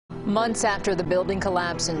Months after the building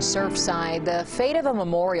collapse in Surfside, the fate of a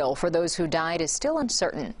memorial for those who died is still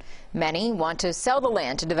uncertain. Many want to sell the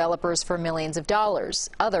land to developers for millions of dollars.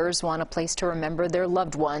 Others want a place to remember their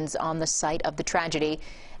loved ones on the site of the tragedy.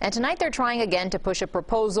 And tonight they're trying again to push a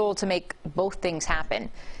proposal to make both things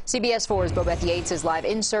happen. CBS 4's Bobeth Yates is live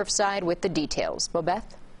in Surfside with the details. Bobeth?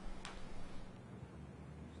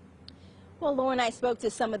 Well, Lauren, I spoke to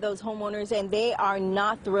some of those homeowners, and they are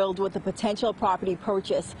not thrilled with the potential property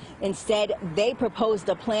purchase. Instead, they proposed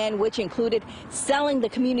a plan which included selling the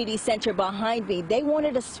community center behind me. They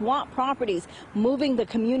wanted to swap properties, moving the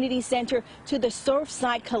community center to the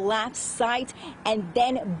Surfside collapse site and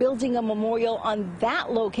then building a memorial on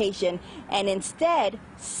that location, and instead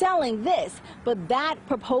selling this. But that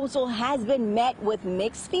proposal has been met with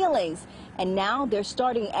mixed feelings, and now they're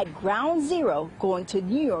starting at ground zero, going to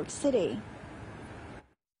New York City.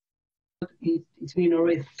 It's been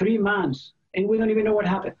already 3 months, and we don't even know what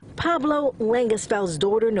happened. Pablo Langesfeld's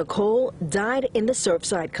daughter, Nicole, died in the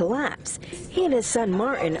Surfside collapse. He and his son,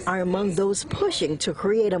 Martin, are among those pushing to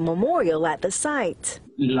create a memorial at the site.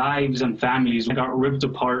 Lives and families got ripped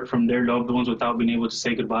apart from their loved ones without being able to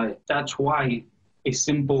say goodbye. That's why a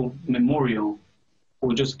simple memorial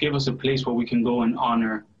will just give us a place where we can go and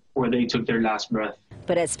honor where they took their last breath.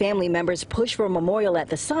 But as family members push for a memorial at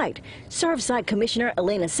the site, Surfside Commissioner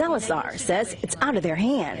Elena Salazar says it's out of their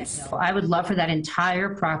hands. I would love for that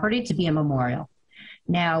entire property to be a memorial.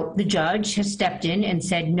 Now, the judge has stepped in and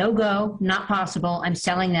said, no go, not possible. I'm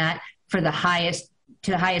selling that for to the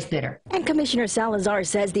highest bidder. And Commissioner Salazar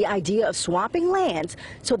says the idea of swapping lands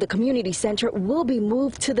so the community center will be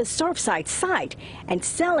moved to the Surfside site, and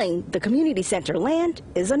selling the community center land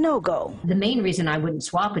is a no-go. The main reason I wouldn't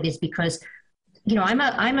swap it is because, you know,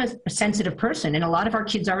 I'm a sensitive person, and a lot of our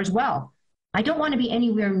kids are as well. I don't want to be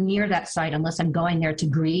anywhere near that site unless I'm going there to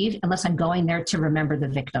grieve, unless I'm going there to remember the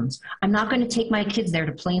victims. I'm not going to take my kids there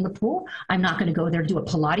to play in the pool. I'm not going to go there to do a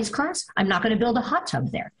Pilates class. I'm not going to build a hot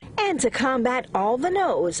tub there. And to combat all the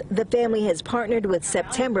no's, the family has partnered with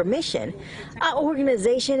September Mission, an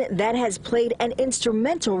organization that has played an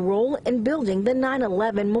instrumental role in building the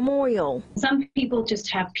 9/11 memorial. Some people just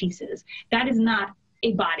have pieces. That is not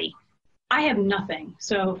a body. I have nothing.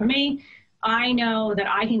 So for me, I know that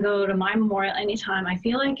I can go to my memorial anytime I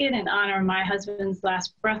feel like it and honor my husband's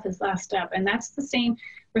last breath, his last step. And that's the same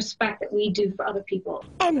respect that we do for other people.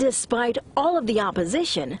 And despite all of the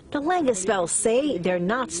opposition, the Langesfelds say they're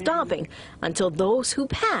not stopping until those who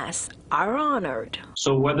pass are honored.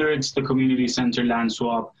 So whether it's the community center land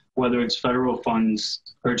swap, whether it's federal funds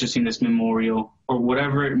purchasing this memorial, or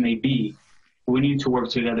whatever it may be, we need to work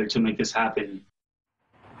together to make this happen.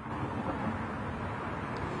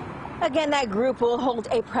 Again, that group will hold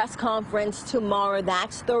a press conference tomorrow,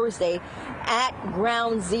 that's Thursday, at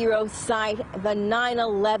Ground Zero site, the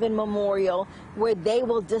 9/11 Memorial, where they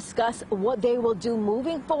will discuss what they will do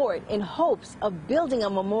moving forward in hopes of building a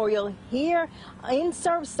memorial here in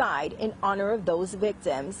Surfside in honor of those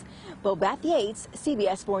victims. Bobeth Yates,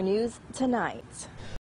 CBS 4 News Tonight.